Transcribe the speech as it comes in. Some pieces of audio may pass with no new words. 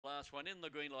last one in the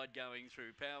green light going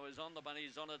through. Power's on, the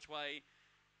bunny's on its way.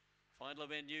 Final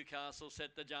event, Newcastle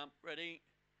set the jump, ready.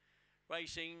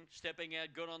 Racing, stepping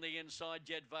out good on the inside.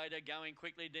 Jet Vader going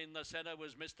quickly in the centre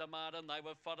was Mr. Martin. They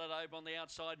were foddered over on the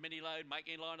outside. Mini Load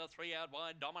making line of 3 out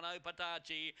wide. Domino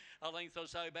Patachi a length or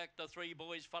so back to 3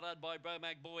 boys, foddered by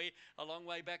Bromac Boy. A long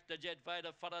way back to Jet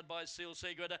Vader, foddered by Seal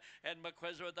Secret and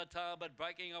McQuezza at the tail, but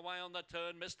breaking away on the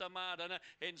turn. Mr. Martin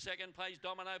in second place.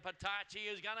 Domino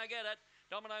Patachi is going to get it.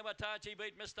 Domino Patachi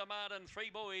beat Mr. Martin. 3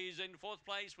 boys in fourth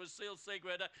place was Seal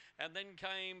Secret, and then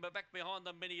came back behind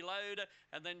the Mini Load,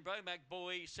 and then Bromac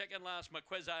Boy, second last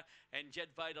McQuezza, and Jet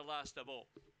Vader last of all.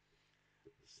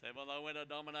 7th winner,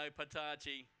 Domino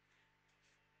Patachi.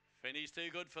 Finished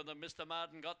too good for them. Mr.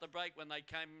 Martin got the break when they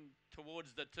came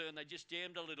towards the turn. They just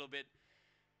jammed a little bit,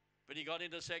 but he got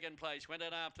into second place, went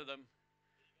in after them,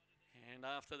 and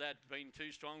after that, been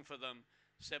too strong for them.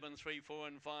 7, 3, 4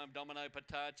 and 5, Domino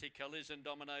Patachi, Collision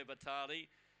Domino Vitali,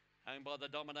 owned by the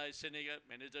Domino Syndicate,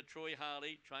 and is a Troy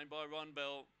Harley, trained by Ron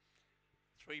Bell.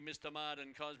 3, Mr.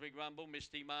 Martin, Cosmic Rumble,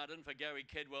 Misty Martin for Gary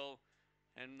Kedwell.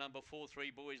 And number 4, 3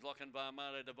 boys, Lochinvar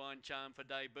Marlow, Divine Charm for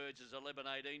Dave Burgess,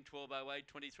 11.18, 12.08,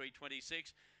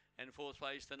 23.26. And fourth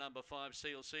place to number 5,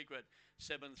 Seal Secret,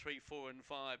 7, 3, 4 and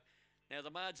 5. Now the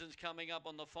margin's coming up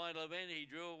on the final event. He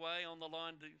drew away on the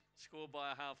line to score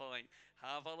by a half a length.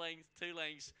 Half a length, 2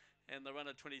 lengths, and the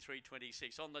runner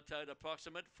 23.26. On the tote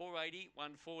approximate, 480,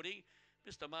 140.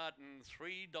 Mr. Martin,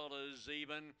 $3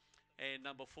 even. And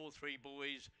number 4, 3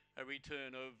 boys, a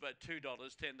return of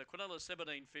 $2.10. The Quinella,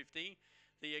 $17.50.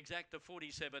 The Exacta,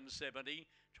 $47.70.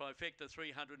 Trifecta,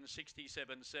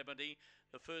 $367.70.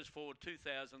 The first 4,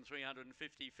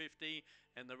 $2,350.50.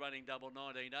 And the running double,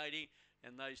 $19.80.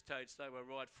 And those totes, they were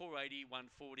right, $4.80,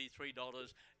 $1.40,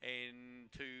 $3 and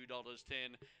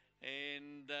 $2.10.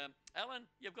 And Alan,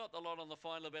 you've got the lot on the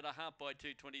final event, a half by 2,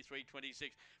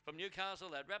 23.26. From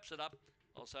Newcastle, that wraps it up.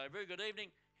 I'll say a very good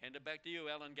evening. Hand it back to you,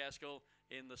 Alan Gaskell,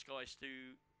 in the Sky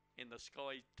 2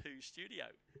 studio.